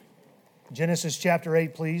Genesis chapter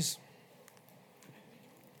 8, please.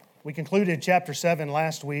 We concluded chapter 7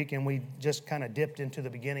 last week, and we just kind of dipped into the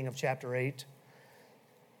beginning of chapter 8.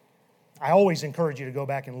 I always encourage you to go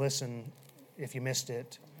back and listen if you missed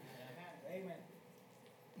it. Amen.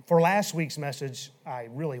 For last week's message, I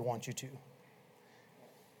really want you to.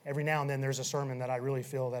 Every now and then there's a sermon that I really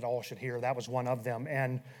feel that all should hear. That was one of them.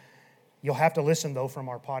 And you'll have to listen, though, from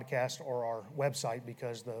our podcast or our website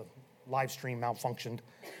because the live stream malfunctioned.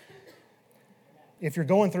 If you're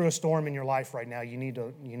going through a storm in your life right now, you need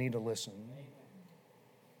to listen.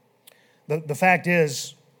 The fact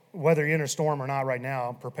is, whether you're in a storm or not right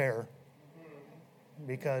now, prepare,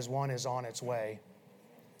 because one is on its way.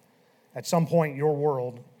 At some point, your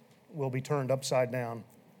world will be turned upside down.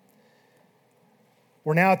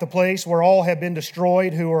 We're now at the place where all have been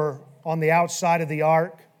destroyed who are on the outside of the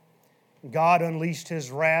ark. God unleashed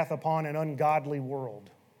His wrath upon an ungodly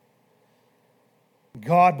world.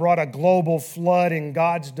 God brought a global flood, and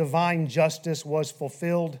God's divine justice was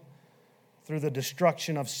fulfilled through the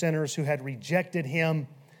destruction of sinners who had rejected Him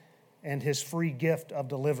and His free gift of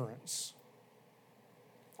deliverance.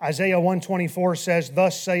 Isaiah 1:24 says,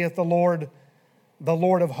 "Thus saith the Lord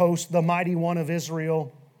of hosts, the mighty one of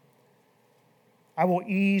Israel, I will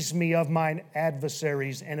ease me of mine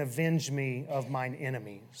adversaries and avenge me of mine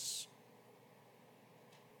enemies."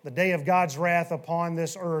 The day of God's wrath upon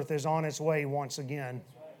this earth is on its way once again.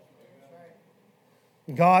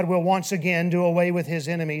 God will once again do away with His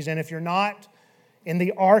enemies. And if you're not in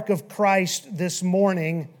the ark of Christ this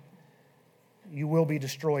morning, you will be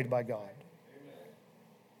destroyed by God.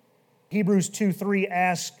 Hebrews 2:3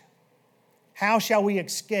 asks, "How shall we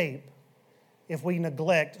escape if we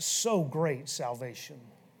neglect so great salvation?"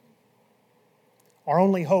 Our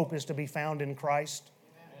only hope is to be found in Christ.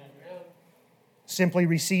 Simply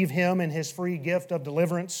receive Him and His free gift of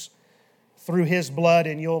deliverance through His blood,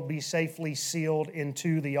 and you'll be safely sealed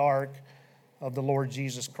into the ark of the Lord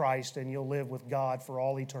Jesus Christ, and you'll live with God for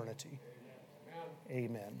all eternity.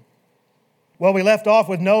 Amen. Well, we left off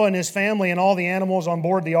with Noah and his family and all the animals on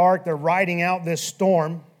board the ark. They're riding out this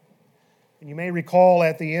storm. And you may recall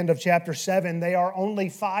at the end of chapter 7, they are only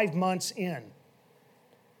 5 months in.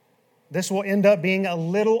 This will end up being a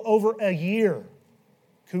little over a year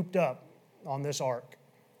cooped up on this ark.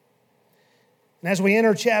 And as we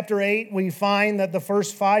enter chapter 8, we find that the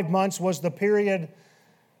first 5 months was the period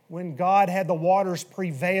when God had the waters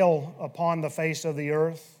prevail upon the face of the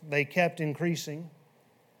earth. They kept increasing.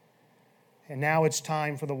 And now it's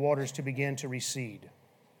time for the waters to begin to recede.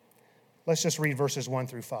 Let's just read verses 1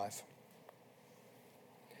 through 5.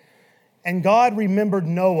 "And God remembered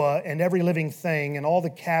Noah and every living thing and all the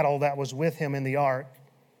cattle that was with him in the ark.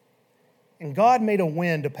 And God made a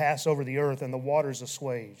wind to pass over the earth, and the waters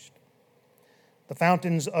assuaged. The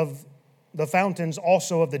fountains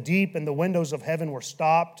also of the deep and the windows of heaven were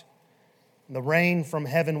stopped, and the rain from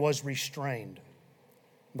heaven was restrained.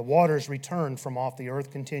 The waters returned from off the earth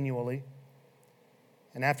continually.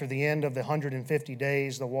 And after the end of the 150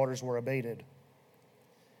 days, the waters were abated.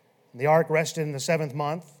 And the ark rested in the 7th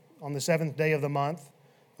month, on the 7th day of the month,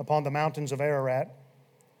 upon the mountains of Ararat.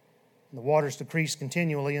 And the waters decreased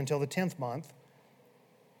continually until the 10th month.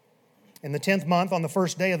 In the 10th month, on the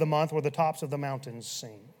first day of the month, were the tops of the mountains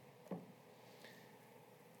seen."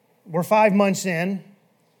 We're 5 months in.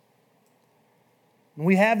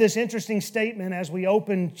 We have this interesting statement as we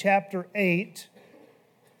open chapter 8.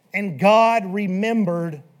 "And God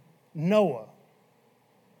remembered Noah."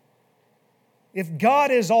 If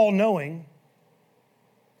God is all-knowing,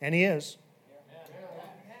 and He is,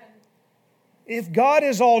 if God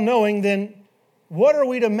is all-knowing, then what are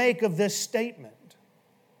we to make of this statement?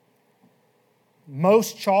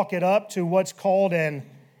 Most chalk it up to what's called an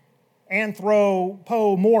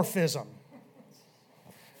anthropomorphism.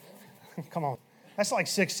 Come on. That's like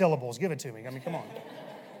 6 syllables. Give it to me. Come on.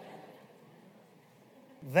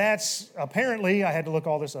 That's apparently, I had to look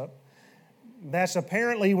all this up, that's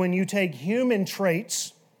apparently when you take human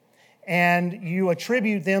traits and you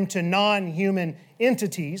attribute them to non-human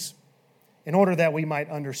entities in order that we might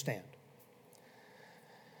understand.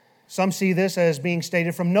 Some see this as being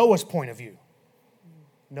stated from Noah's point of view.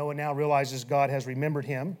 Noah now realizes God has remembered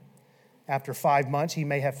him. After 5 months, he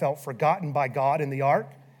may have felt forgotten by God in the ark,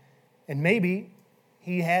 and maybe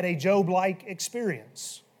he had a Job-like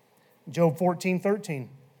experience. Job 14:13.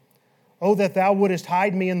 "Oh, that thou wouldest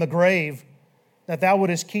hide me in the grave, that thou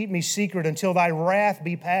wouldest keep me secret until thy wrath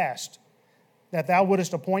be past, that thou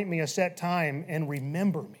wouldest appoint me a set time and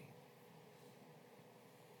remember me."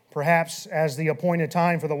 Perhaps as the appointed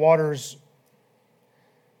time for the waters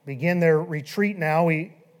begin their retreat now,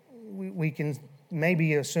 we can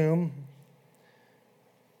maybe assume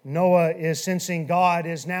Noah is sensing God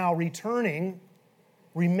is now returning,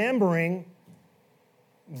 remembering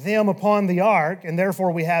them upon the ark, and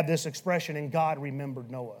therefore we have this expression, and God remembered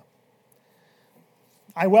Noah.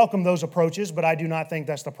 I welcome those approaches, but I do not think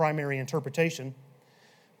that's the primary interpretation,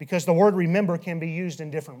 because the word remember can be used in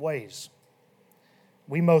different ways.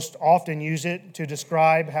 We most often use it to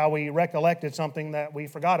describe how we recollected something that we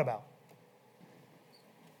forgot about.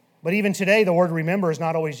 But even today, the word remember is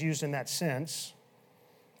not always used in that sense.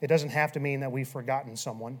 It doesn't have to mean that we've forgotten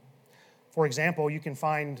someone. For example, you can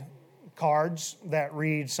find cards that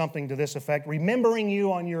read something to this effect, remembering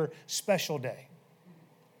you on your special day.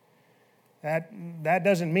 That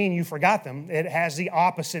doesn't mean you forgot them. It has the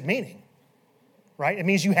opposite meaning, right? It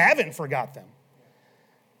means you haven't forgot them.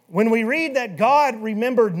 When we read that God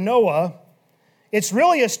remembered Noah, it's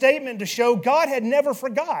really a statement to show God had never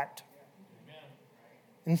forgot.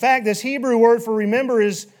 In fact, this Hebrew word for remember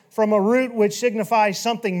is from a root which signifies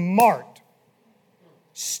something marked,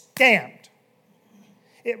 stamped,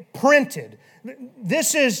 printed.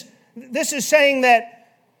 This is saying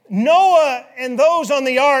that Noah and those on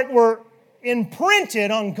the ark were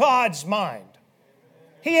imprinted on God's mind.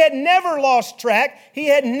 He had never lost track. He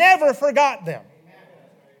had never forgot them.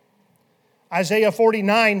 Isaiah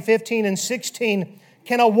 49, 15 and 16,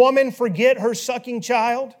 can a woman forget her sucking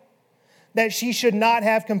child, that she should not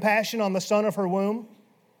have compassion on the son of her womb?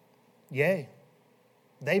 Yea,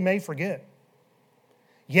 they may forget.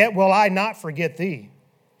 Yet will I not forget thee.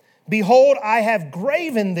 Behold, I have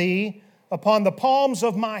graven thee upon the palms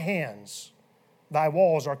of my hands. Thy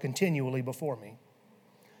walls are continually before me.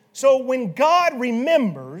 So when God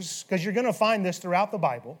remembers, because you're going to find this throughout the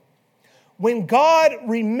Bible, when God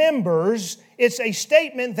remembers, it's a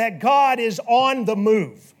statement that God is on the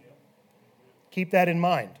move. Keep that in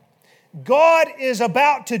mind. God is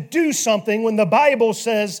about to do something when the Bible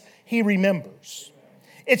says He remembers.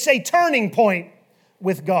 It's a turning point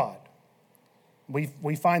with God.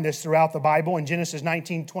 We find this throughout the Bible. In Genesis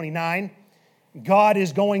 19:29, God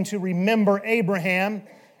is going to remember Abraham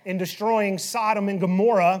in destroying Sodom and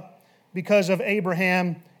Gomorrah because of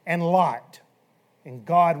Abraham and Lot. And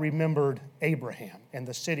God remembered Abraham and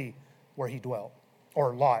the city where he dwelt,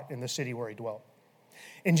 or Lot in the city where he dwelt.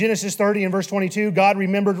 In Genesis 30 and verse 22, God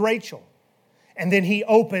remembered Rachel, and then He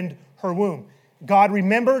opened her womb. God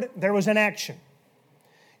remembered, there was an action.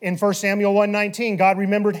 In 1 Samuel 1:19, God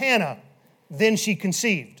remembered Hannah, then she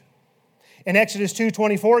conceived. In Exodus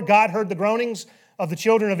 2:24, God heard the groanings of the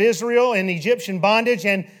children of Israel in Egyptian bondage,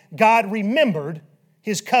 and God remembered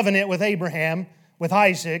His covenant with Abraham, with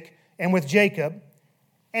Isaac, and with Jacob.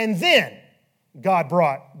 And then God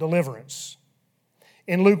brought deliverance.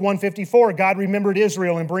 In Luke 1:54, God remembered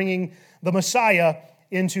Israel in bringing the Messiah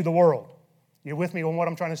into the world. You with me on what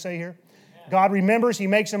I'm trying to say here? God remembers, He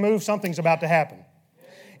makes a move, something's about to happen.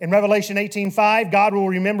 In Revelation 18:5, God will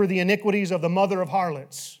remember the iniquities of the mother of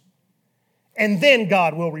harlots. And then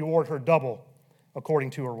God will reward her double according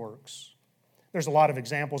to her works. There's a lot of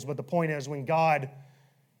examples, but the point is when God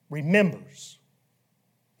remembers,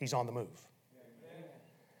 He's on the move.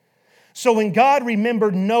 So when God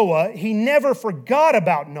remembered Noah, He never forgot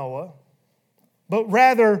about Noah, but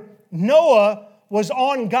rather Noah was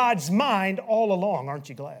on God's mind all along. Aren't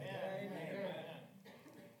you glad?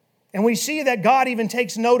 And we see that God even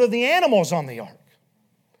takes note of the animals on the ark.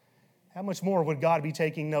 How much more would God be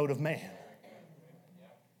taking note of man?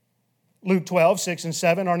 Luke 12:6 and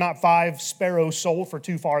 7, are not 5 sparrows sold for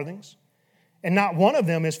 2 farthings? And not one of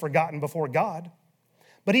them is forgotten before God.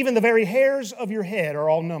 But even the very hairs of your head are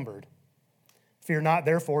all numbered. Fear not,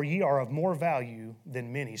 therefore, ye are of more value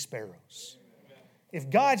than many sparrows. If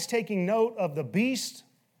God's taking note of the beast,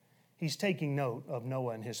 He's taking note of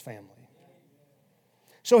Noah and his family.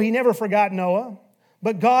 So He never forgot Noah,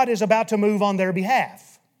 but God is about to move on their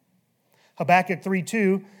behalf. Habakkuk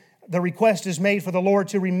 3:2, the request is made for the Lord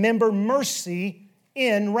to remember mercy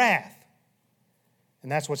in wrath.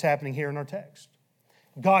 And that's what's happening here in our text.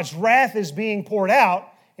 God's wrath is being poured out,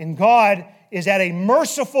 and God is at a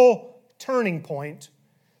merciful turning point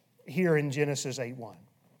here in Genesis 8:1.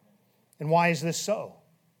 And why is this so?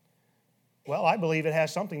 Well, I believe it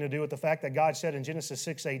has something to do with the fact that God said in Genesis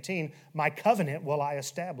 6:18, my covenant will I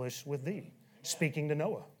establish with thee, speaking to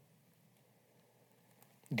Noah.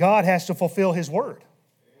 God has to fulfill His word.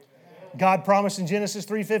 God promised in Genesis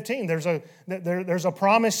 3:15, there's a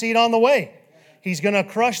promised seed on the way. He's going to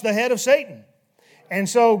crush the head of Satan. And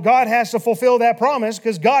so God has to fulfill that promise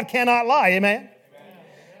because God cannot lie, amen?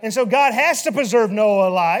 And so God has to preserve Noah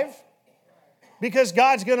alive because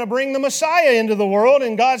God's going to bring the Messiah into the world,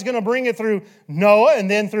 and God's going to bring it through Noah and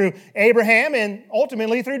then through Abraham and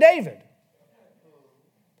ultimately through David.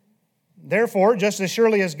 Therefore, just as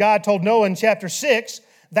surely as God told Noah in chapter 6,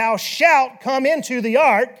 thou shalt come into the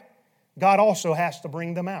ark, God also has to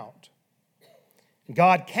bring them out.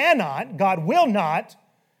 God will not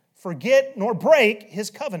forget nor break His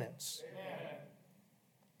covenants. Amen.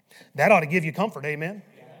 That ought to give you comfort, amen?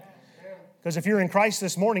 Because if you're in Christ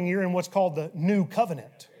this morning, you're in what's called the New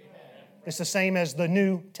Covenant. Amen. It's the same as the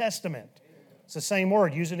New Testament. It's the same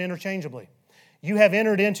word. Use it interchangeably. You have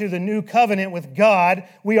entered into the new covenant with God.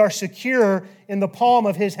 We are secure in the palm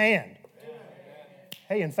of His hand. Amen.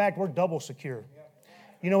 Hey, in fact, we're double secure.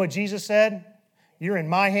 You know what Jesus said? You're in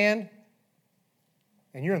my hand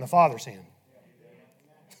and you're in the Father's hand.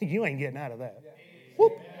 You ain't getting out of that.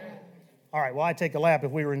 Whoop. All right, well, I'd take a lap if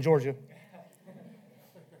we were in Georgia.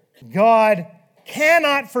 God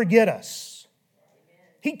cannot forget us.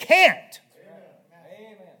 He can't.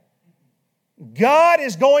 God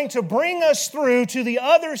is going to bring us through to the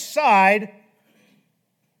other side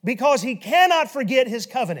because He cannot forget His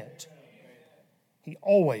covenant. He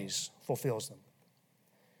always fulfills them.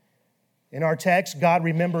 In our text, God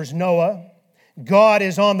remembers Noah. God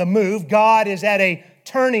is on the move. God is at a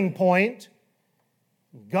turning point.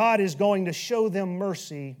 God is going to show them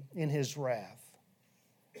mercy in His wrath.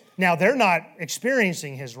 Now, they're not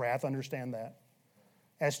experiencing His wrath, understand that.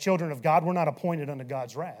 As children of God, we're not appointed unto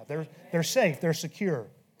God's wrath. They're safe, they're secure.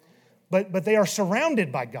 But they are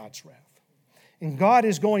surrounded by God's wrath. And God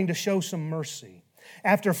is going to show some mercy.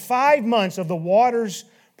 After 5 months of the waters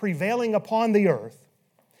prevailing upon the earth,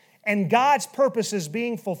 and God's purposes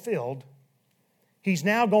being fulfilled, He's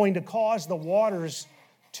now going to cause the waters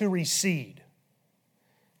to recede.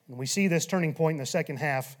 And we see this turning point in the second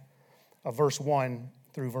half of verse 1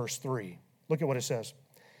 through verse 3. Look at what it says.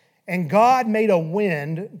 And God made a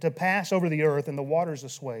wind to pass over the earth, and the waters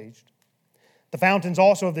assuaged. The fountains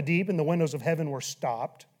also of the deep and the windows of heaven were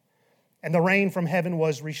stopped, and the rain from heaven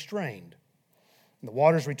was restrained. And the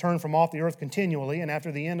waters returned from off the earth continually, and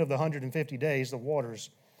after the end of the 150 days, the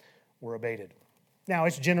waters were abated. Now,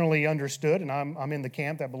 it's generally understood, and I'm in the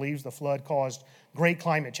camp that believes the flood caused great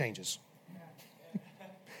climate changes.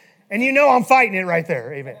 And you know I'm fighting it right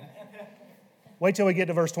there, amen. Wait till we get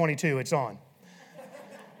to verse 22, it's on.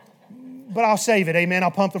 But I'll save it, amen.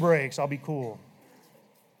 I'll pump the brakes. I'll be cool.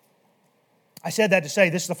 I said that to say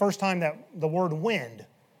this is the first time that the word wind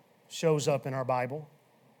shows up in our Bible.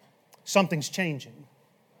 Something's changing.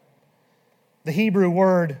 The Hebrew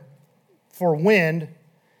word for wind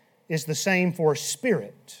is the same for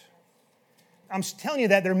spirit. I'm telling you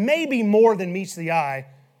that there may be more than meets the eye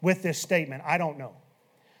with this statement. I don't know.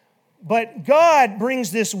 But God brings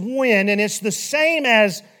this wind, and it's the same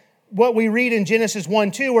as what we read in Genesis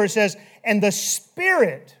 1:2, where it says, and the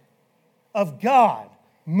Spirit of God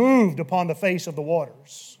moved upon the face of the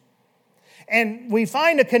waters. And we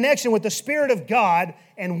find a connection with the Spirit of God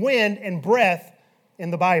and wind and breath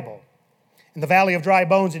in the Bible. In the valley of dry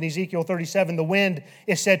bones in Ezekiel 37, the wind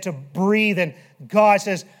is said to breathe, and God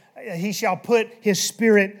says, He shall put His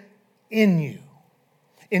Spirit in you.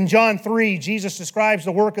 In John 3, Jesus describes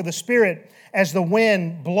the work of the Spirit as the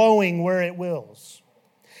wind blowing where it wills.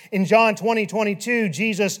 In John 20:22,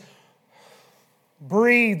 Jesus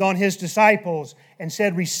breathed on His disciples and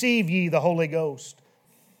said, receive ye the Holy Ghost.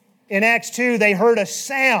 In Acts 2, they heard a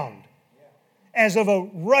sound as of a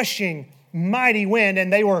rushing mighty wind,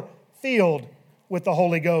 and they were filled with the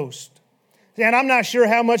Holy Ghost. And I'm not sure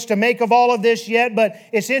how much to make of all of this yet, but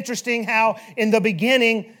it's interesting how in the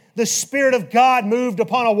beginning, the Spirit of God moved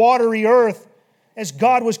upon a watery earth as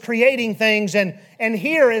God was creating things. And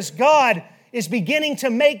here as God is beginning to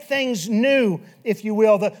make things new, if you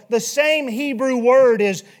will. The same Hebrew word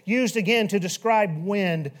is used again to describe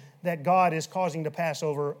wind that God is causing to pass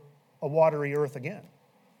over a watery earth again.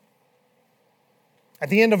 At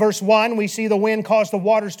the end of verse 1, we see the wind cause the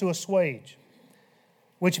waters to assuage,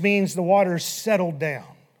 which means the waters settled down.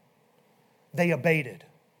 They abated.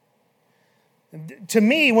 To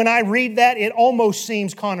me, when I read that, it almost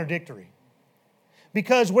seems contradictory.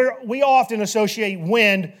 Because we often associate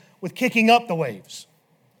wind with kicking up the waves.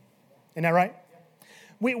 Isn't that right?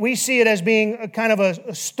 We see it as being a kind of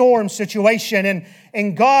a storm situation.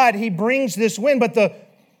 And God, He brings this wind, but the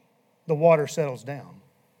water settles down.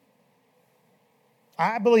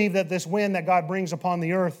 I believe that this wind that God brings upon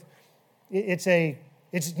the earth,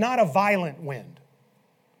 it's not a violent wind.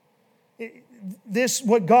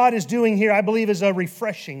 What God is doing here, I believe, is a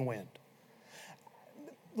refreshing wind.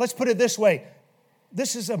 Let's put it this way.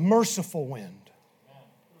 This is a merciful wind.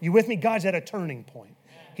 You with me? God's at a turning point.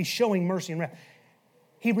 He's showing mercy and wrath.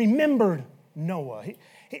 He remembered Noah.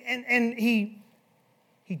 He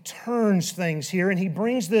turns things here, and He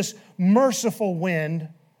brings this merciful wind,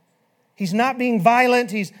 He's not being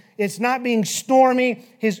violent. It's not being stormy.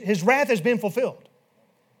 His wrath has been fulfilled.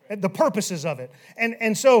 The purposes of it.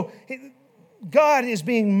 And so God is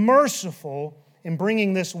being merciful in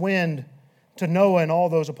bringing this wind to Noah and all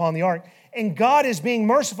those upon the ark. And God is being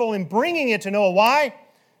merciful in bringing it to Noah. Why?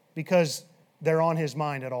 Because they're on his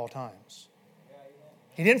mind at all times.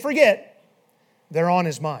 He didn't forget. They're on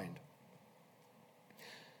his mind.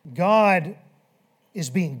 God is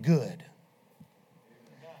being good.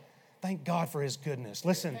 Thank God for his goodness.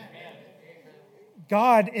 Listen,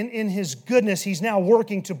 God, in his goodness, he's now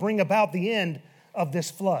working to bring about the end of this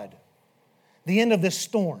flood, the end of this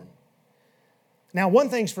storm. Now, one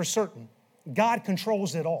thing's for certain, God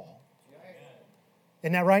controls it all.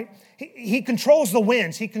 Isn't that right? He controls the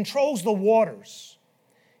winds. He controls the waters.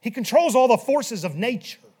 He controls all the forces of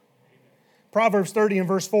nature. Proverbs 30 and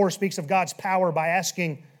verse 4 speaks of God's power by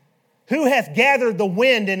asking, who hath gathered the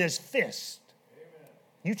wind in his fist?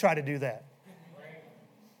 You try to do that.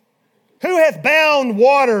 Who hath bound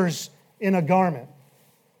waters in a garment?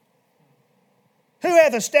 Who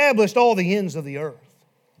hath established all the ends of the earth?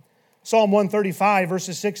 Psalm 135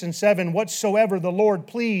 verses 6 and 7, whatsoever the Lord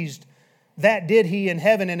pleased, that did he in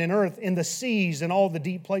heaven and in earth, in the seas and all the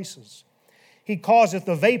deep places. He causeth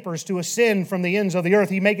the vapors to ascend from the ends of the earth.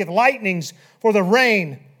 He maketh lightnings for the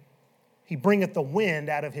rain. He bringeth the wind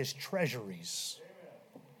out of his treasuries.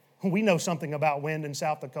 We know something about wind in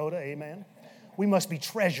South Dakota, amen? We must be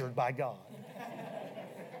treasured by God.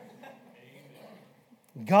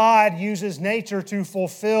 God uses nature to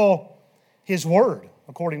fulfill his word,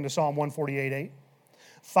 according to Psalm 148:8.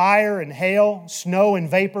 Fire and hail, snow and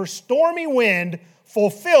vapor, stormy wind,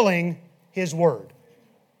 fulfilling his word.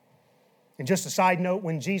 And just a side note,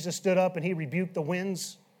 when Jesus stood up and he rebuked the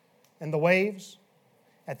winds and the waves,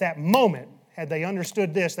 at that moment, had they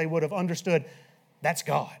understood this, they would have understood that's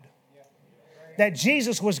God. That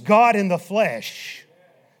Jesus was God in the flesh.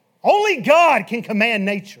 Only God can command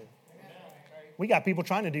nature. We got people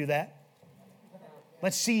trying to do that.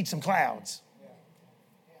 Let's seed some clouds.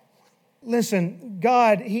 Listen,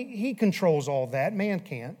 God, He controls all that. Man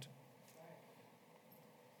can't.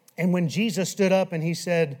 And when Jesus stood up and He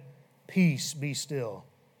said, peace, be still.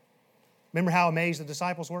 Remember how amazed the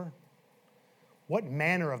disciples were? What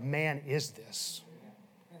manner of man is this?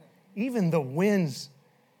 Even the winds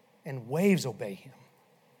and waves obey Him.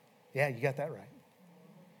 Yeah, you got that right.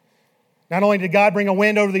 Not only did God bring a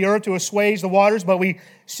wind over the earth to assuage the waters, but we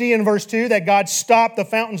see in verse 2 that God stopped the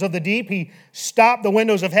fountains of the deep. He stopped the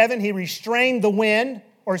windows of heaven. He restrained the wind,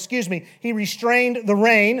 He restrained the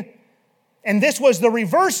rain. And this was the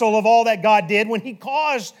reversal of all that God did when He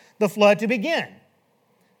caused the flood to begin.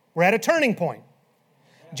 We're at a turning point.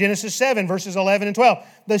 Genesis 7, verses 11 and 12.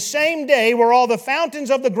 The same day were all the fountains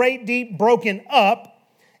of the great deep broken up,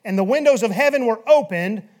 and the windows of heaven were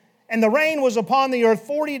opened, and the rain was upon the earth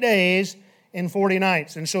 40 days and 40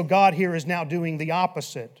 nights. And so God here is now doing the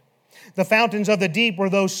opposite. The fountains of the deep were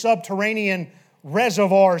those subterranean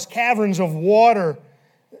reservoirs, caverns of water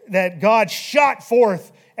that God shot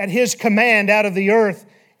forth at His command out of the earth,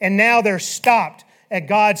 and now they're stopped at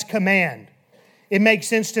God's command. It makes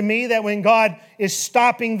sense to me that when God is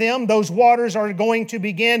stopping them, those waters are going to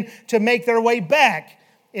begin to make their way back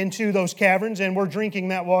into those caverns, and we're drinking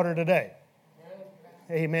that water today.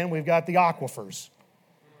 Amen. We've got the aquifers,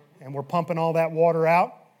 and we're pumping all that water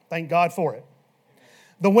out. Thank God for it.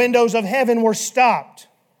 The windows of heaven were stopped.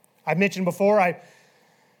 I've mentioned before,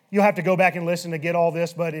 you'll have to go back and listen to get all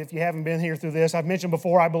this, but if you haven't been here through this, I've mentioned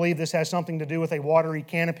before, I believe this has something to do with a watery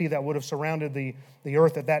canopy that would have surrounded the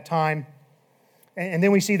earth at that time. And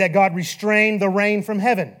then we see that God restrained the rain from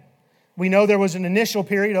heaven. We know there was an initial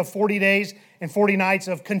period of 40 days and 40 nights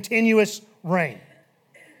of continuous rain.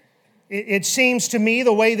 It seems to me,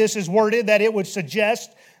 the way this is worded, that it would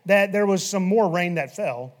suggest that there was some more rain that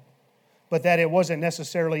fell, but that it wasn't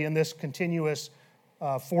necessarily in this continuous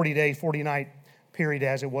 40-day, 40-night period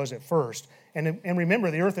as it was at first. And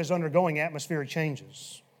remember, the earth is undergoing atmospheric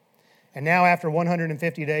changes. And now after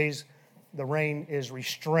 150 days, the rain is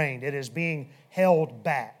restrained. It is being held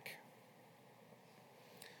back.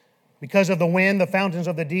 Because of the wind, the fountains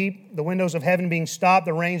of the deep, the windows of heaven being stopped,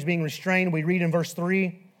 the rains being restrained, we read in verse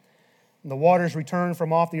 3, the waters returned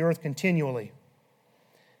from off the earth continually.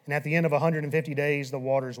 And at the end of 150 days, the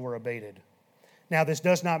waters were abated. Now, this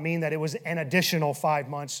does not mean that it was an additional 5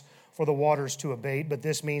 months for the waters to abate, but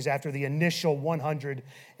this means after the initial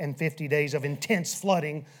 150 days of intense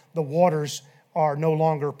flooding, the waters are no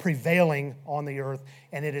longer prevailing on the earth,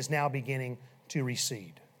 and it is now beginning to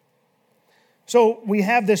recede. So we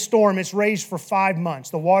have this storm. It's raged for 5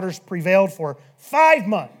 months. The waters prevailed for 5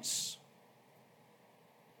 months.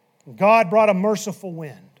 God brought a merciful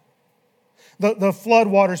wind. the flood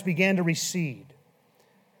waters began to recede.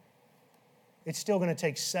 It's still going to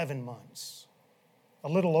take 7 months, a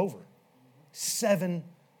little over 7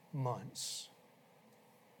 months.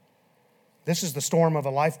 This is the storm of a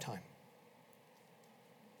lifetime.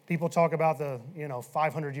 People talk about the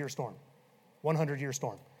 500-year storm, 100-year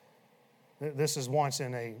storm. This is once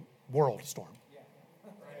in a world storm.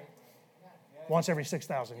 Once every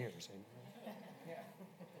 6,000 years.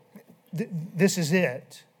 This is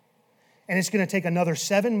it. And it's going to take another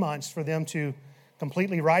 7 months for them to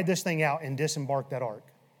completely ride this thing out and disembark that ark.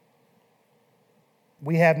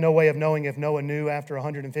 We have no way of knowing if Noah knew after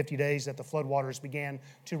 150 days that the floodwaters began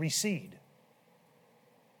to recede.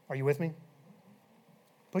 Are you with me?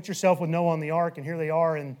 Put yourself with Noah on the ark, and here they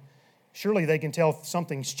are, and surely they can tell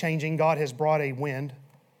something's changing. God has brought a wind.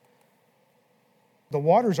 The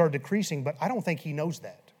waters are decreasing, but I don't think he knows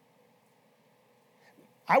that.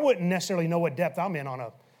 I wouldn't necessarily know what depth I'm in on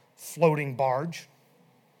a floating barge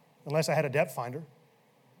unless I had a depth finder,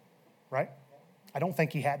 right? I don't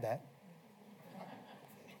think he had that.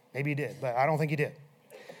 Maybe he did, but I don't think he did.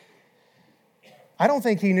 I don't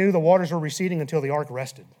think he knew the waters were receding until the ark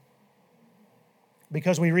rested.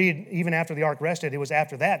 Because we read, even after the ark rested, it was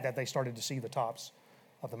after that they started to see the tops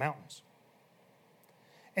of the mountains.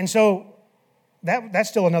 And so that's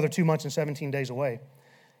still another 2 months and 17 days away.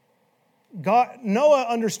 Noah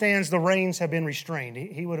understands the rains have been restrained.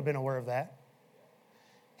 He would have been aware of that.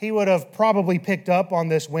 He would have probably picked up on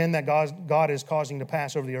this wind that God is causing to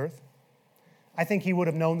pass over the earth. I think he would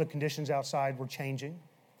have known the conditions outside were changing.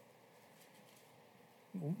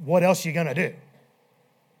 What else are you going to do?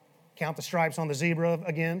 Count the stripes on the zebra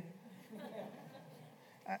again?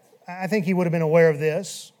 I think he would have been aware of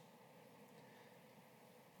this.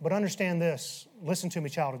 But understand this. Listen to me,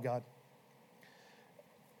 child of God.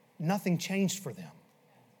 Nothing changed for them.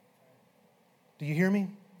 Do you hear me?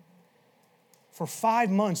 For 5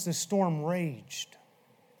 months, this storm raged.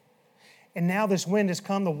 And now this wind has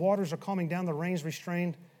come, the waters are calming down, the rain's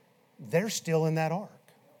restrained. They're still in that ark.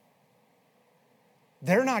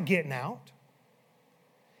 They're not getting out.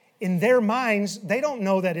 In their minds, they don't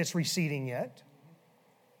know that it's receding yet.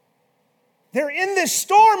 They're in this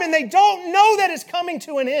storm and they don't know that it's coming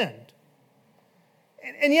to an end.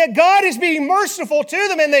 And yet God is being merciful to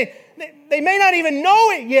them, and they may not even know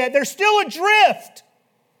it yet. They're still adrift.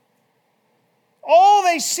 All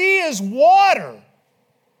they see is water.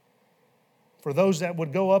 For those that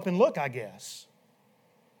would go up and look, I guess.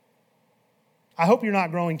 I hope you're not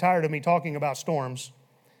growing tired of me talking about storms,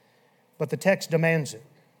 but the text demands it.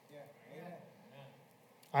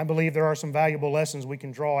 I believe there are some valuable lessons we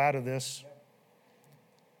can draw out of this.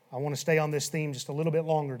 I want to stay on this theme just a little bit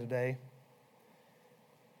longer today.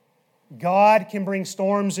 God can bring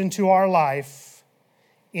storms into our life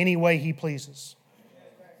any way He pleases.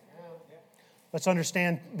 Let's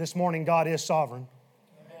understand this morning, God is sovereign.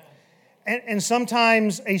 And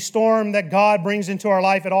sometimes a storm that God brings into our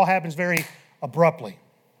life, it all happens very abruptly.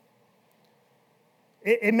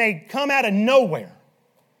 It may come out of nowhere,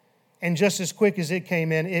 and just as quick as it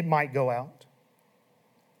came in, it might go out.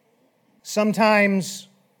 Sometimes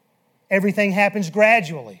everything happens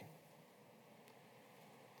gradually.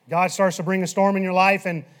 God starts to bring a storm in your life,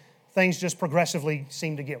 and things just progressively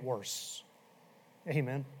seem to get worse.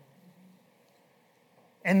 Amen.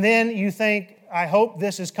 And then you think, I hope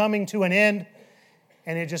this is coming to an end,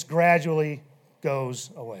 and it just gradually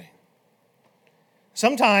goes away.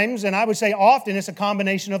 Sometimes, and I would say often, it's a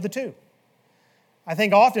combination of the two. I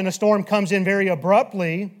think often a storm comes in very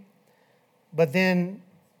abruptly, but then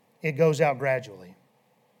it goes out gradually.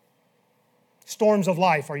 Storms of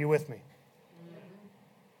life, are you with me?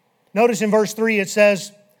 Notice in verse 3 it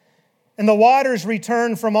says, and the waters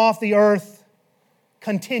return from off the earth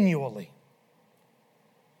continually.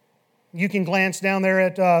 You can glance down there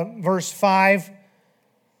at verse 5.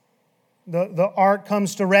 The ark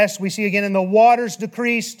comes to rest. We see again, and the waters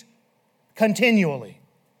decreased continually.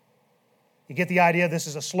 You get the idea, this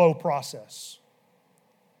is a slow process.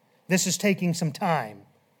 This is taking some time.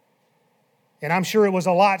 And I'm sure it was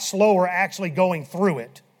a lot slower actually going through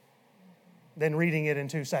it than reading it in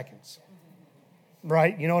 2 seconds.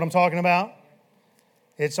 Right? You know what I'm talking about?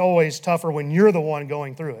 It's always tougher when you're the one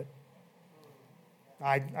going through it.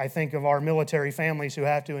 I think of our military families who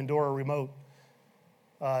have to endure a remote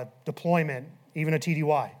deployment, even a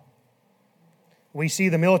TDY. We see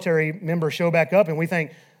the military member show back up and we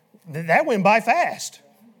think, that went by fast.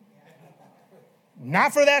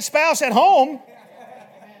 Not for that spouse at home.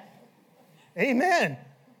 Amen.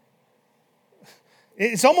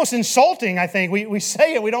 It's almost insulting, I think. We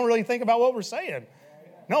say it, we don't really think about what we're saying.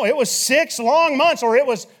 No, it was 6 long months, or it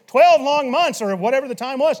was 12 long months, or whatever the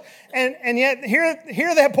time was. And yet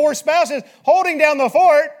here that poor spouse is holding down the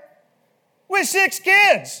fort with 6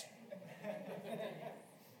 kids.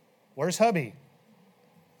 Where's hubby?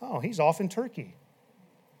 Oh, he's off in Turkey.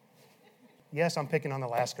 Yes, I'm picking on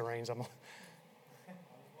Alaska rains.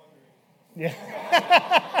 Yeah.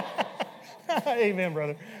 Amen,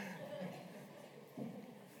 brother.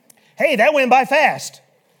 Hey, that went by fast.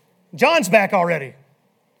 John's back already.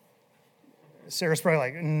 Sarah's probably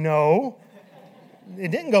like, no, it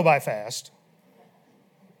didn't go by fast.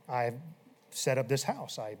 I set up this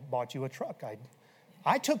house. I bought you a truck.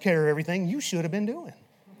 I took care of everything you should have been doing.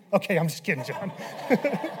 Okay, I'm just kidding, John.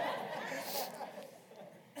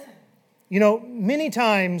 You know, many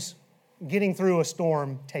times getting through a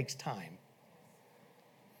storm takes time.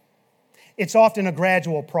 It's often a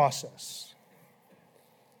gradual process.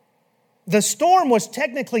 The storm was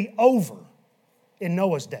technically over in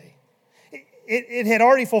Noah's day. It had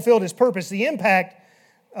already fulfilled its purpose. The impact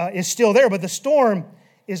is still there, but the storm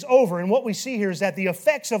is over. And what we see here is that the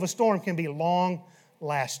effects of a storm can be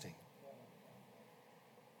long-lasting.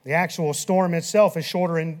 The actual storm itself is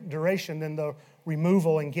shorter in duration than the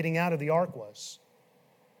removal and getting out of the ark was.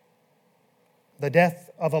 The death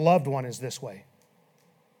of a loved one is this way.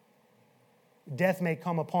 Death may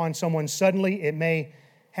come upon someone suddenly. It may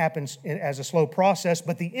happen as a slow process,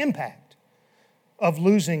 but the impact of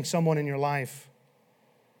losing someone in your life,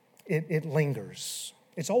 it lingers.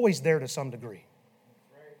 It's always there to some degree.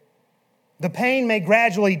 The pain may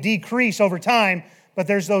gradually decrease over time, but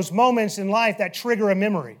there's those moments in life that trigger a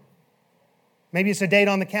memory. Maybe it's a date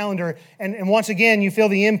on the calendar, and once again, you feel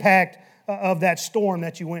the impact of that storm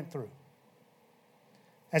that you went through.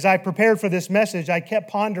 As I prepared for this message, I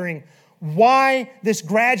kept pondering, why this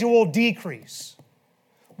gradual decrease?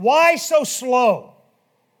 Why so slow?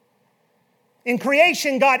 In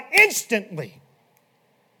creation, God instantly,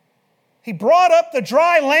 He brought up the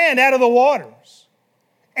dry land out of the waters.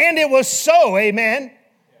 And it was so, amen?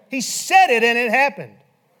 He said it and it happened.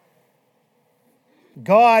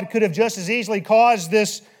 God could have just as easily caused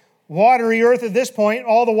this watery earth at this point,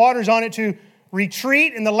 all the waters on it to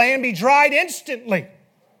retreat and the land be dried instantly.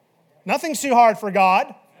 Nothing's too hard for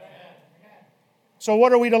God. So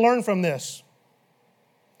what are we to learn from this?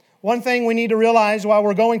 One thing we need to realize while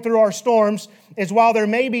we're going through our storms is while there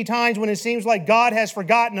may be times when it seems like God has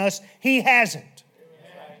forgotten us, He hasn't.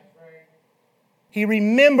 He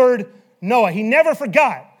remembered Noah. He never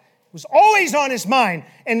forgot. It was always on His mind.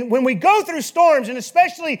 And when we go through storms, and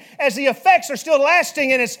especially as the effects are still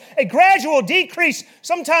lasting and it's a gradual decrease,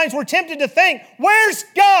 sometimes we're tempted to think, where's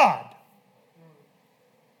God?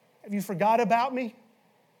 Have you forgot about me?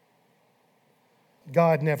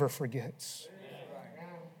 God never forgets.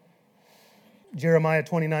 Jeremiah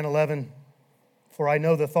 29:11, for I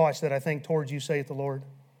know the thoughts that I think towards you, saith the Lord,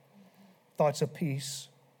 thoughts of peace,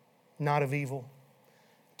 not of evil,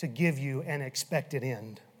 to give you an expected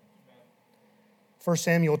end. 1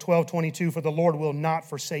 Samuel 12:22, for the Lord will not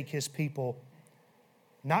forsake His people,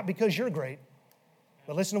 not because you're great,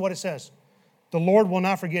 but listen to what it says. The Lord will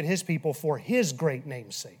not forget His people for His great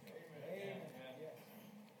name's sake,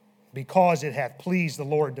 because it hath pleased the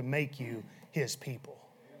Lord to make you His people.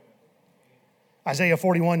 Isaiah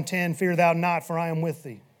 41:10, fear thou not, for I am with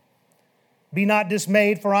thee. Be not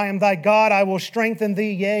dismayed, for I am thy God. I will strengthen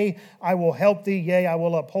thee, yea, I will help thee, yea, I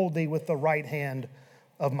will uphold thee with the right hand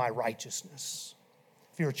of my righteousness.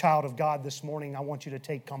 If you're a child of God this morning, I want you to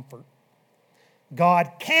take comfort.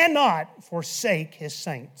 God cannot forsake His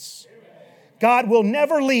saints. God will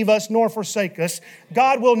never leave us nor forsake us.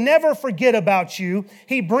 God will never forget about you.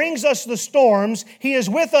 He brings us the storms. He is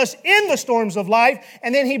with us in the storms of life,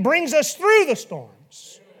 and then He brings us through the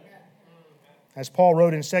storms. As Paul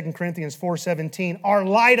wrote in 2 Corinthians 4:17, our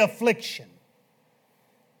light affliction.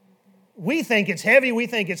 We think it's heavy, we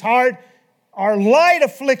think it's hard. Our light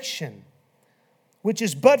affliction, which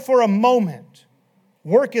is but for a moment,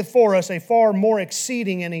 worketh for us a far more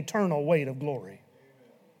exceeding and eternal weight of glory.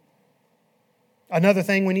 Another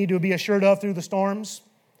thing we need to be assured of through the storms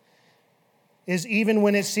is even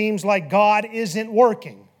when it seems like God isn't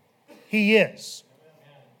working, He is.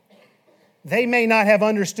 They may not have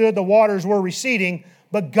understood the waters were receding,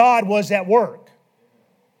 but God was at work.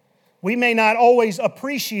 We may not always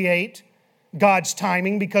appreciate God's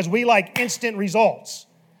timing because we like instant results.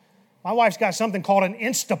 My wife's got something called an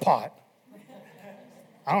Instapot.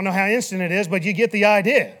 I don't know how instant it is, but you get the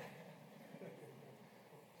idea.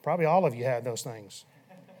 Probably all of you had those things.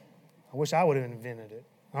 I wish I would have invented it.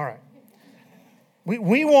 All right.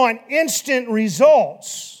 We want instant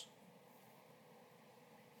results.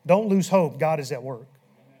 Don't lose hope. God is at work.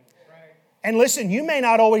 And listen, you may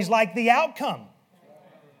not always like the outcome,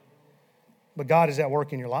 but God is at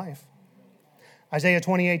work in your life. Isaiah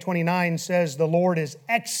 28:29 says, the Lord is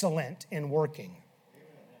excellent in working.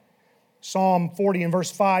 Psalm 40 and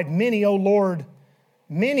verse 5, many, O Lord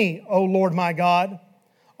my God,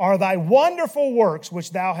 are thy wonderful works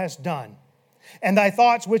which thou hast done, and thy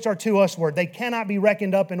thoughts which are to usward. They cannot be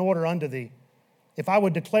reckoned up in order unto thee. If I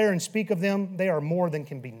would declare and speak of them, they are more than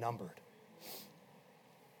can be numbered.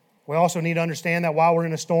 We also need to understand that while we're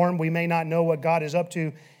in a storm, we may not know what God is up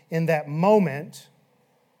to in that moment.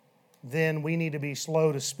 Then we need to be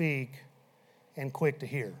slow to speak and quick to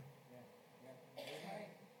hear.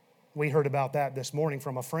 We heard about that this morning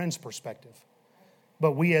from a friend's perspective.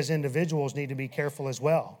 But we as individuals need to be careful as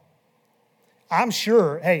well. I'm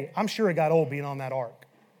sure it got old being on that ark.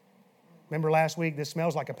 Remember last week, this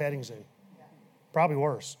smells like a petting zoo. Probably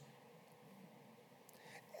worse.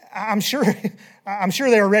 I'm sure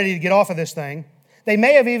they were ready to get off of this thing. They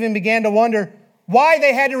may have even began to wonder why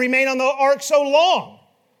they had to remain on the ark so long.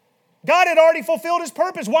 God had already fulfilled His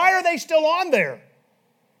purpose. Why are they still on there?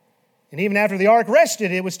 And even after the ark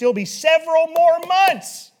rested, it would still be several more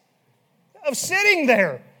months of sitting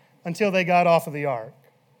there until they got off of the ark.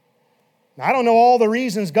 Now, I don't know all the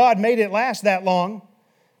reasons God made it last that long.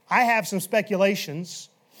 I have some speculations.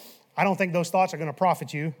 I don't think those thoughts are going to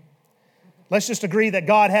profit you. Let's just agree that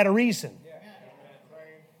God had a reason.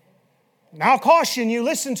 Now, I'll caution you,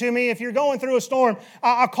 listen to me, if you're going through a storm,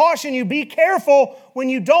 I'll caution you, be careful when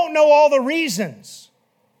you don't know all the reasons.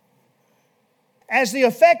 As the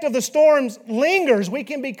effect of the storms lingers, we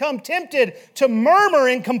can become tempted to murmur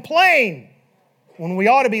and complain when we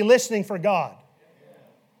ought to be listening for God.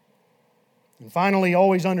 And finally,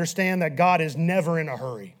 always understand that God is never in a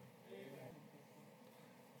hurry.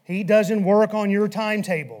 He doesn't work on your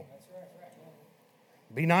timetable.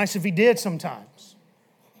 It'd be nice if He did sometimes,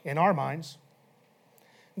 in our minds.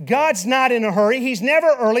 God's not in a hurry. He's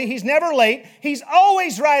never early. He's never late. He's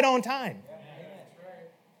always right on time.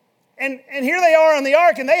 And here they are on the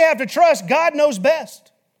ark, and they have to trust God knows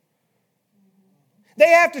best. They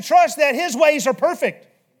have to trust that His ways are perfect.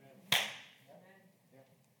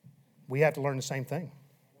 We have to learn the same thing.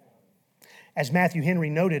 As Matthew Henry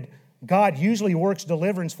noted, God usually works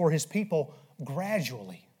deliverance for His people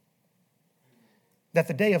gradually, that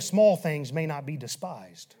the day of small things may not be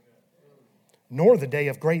despised, nor the day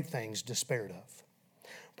of great things despaired of.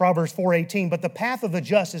 Proverbs 4:18, but the path of the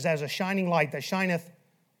just is as a shining light that shineth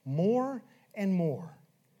more and more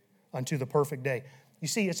unto the perfect day. You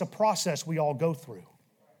see, it's a process we all go through.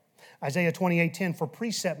 Isaiah 28:10, for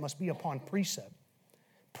precept must be upon precept,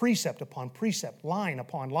 precept upon precept, line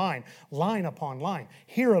upon line, line upon line,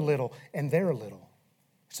 here a little and there a little.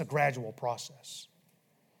 It's a gradual process.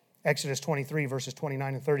 Exodus 23, verses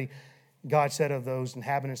 29 and 30, God said of those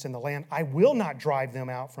inhabitants in the land, I will not drive them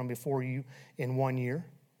out from before you in 1 year,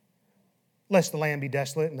 lest the land be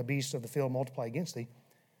desolate and the beasts of the field multiply against thee.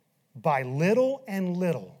 By little and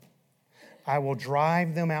little I will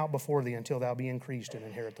drive them out before thee until thou be increased and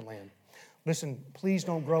inherit the land. Listen, please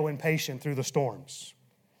don't grow impatient through the storms,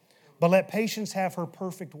 but let patience have her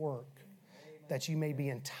perfect work, that you may be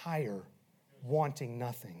entire, wanting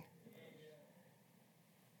nothing.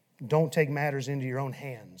 Don't take matters into your own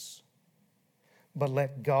hands, but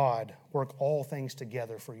let God work all things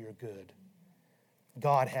together for your good.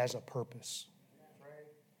 God has a purpose.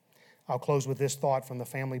 I'll close with this thought from the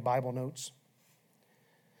family Bible notes.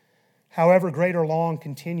 However great or long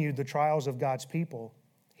continued the trials of God's people,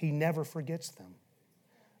 He never forgets them.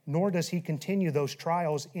 Nor does He continue those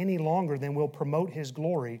trials any longer than will promote His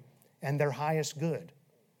glory and their highest good.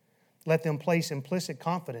 Let them place implicit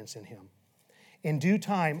confidence in Him. In due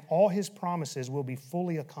time, all His promises will be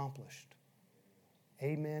fully accomplished.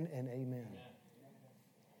 Amen and amen.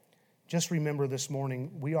 Just remember this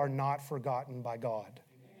morning, we are not forgotten by God.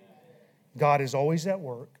 God is always at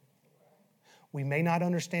work. We may not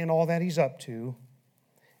understand all that He's up to,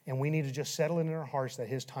 and we need to just settle it in our hearts that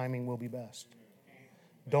His timing will be best.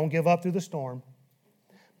 Don't give up through the storm,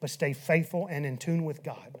 but stay faithful and in tune with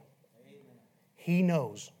God. He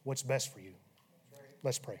knows what's best for you.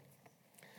 Let's pray.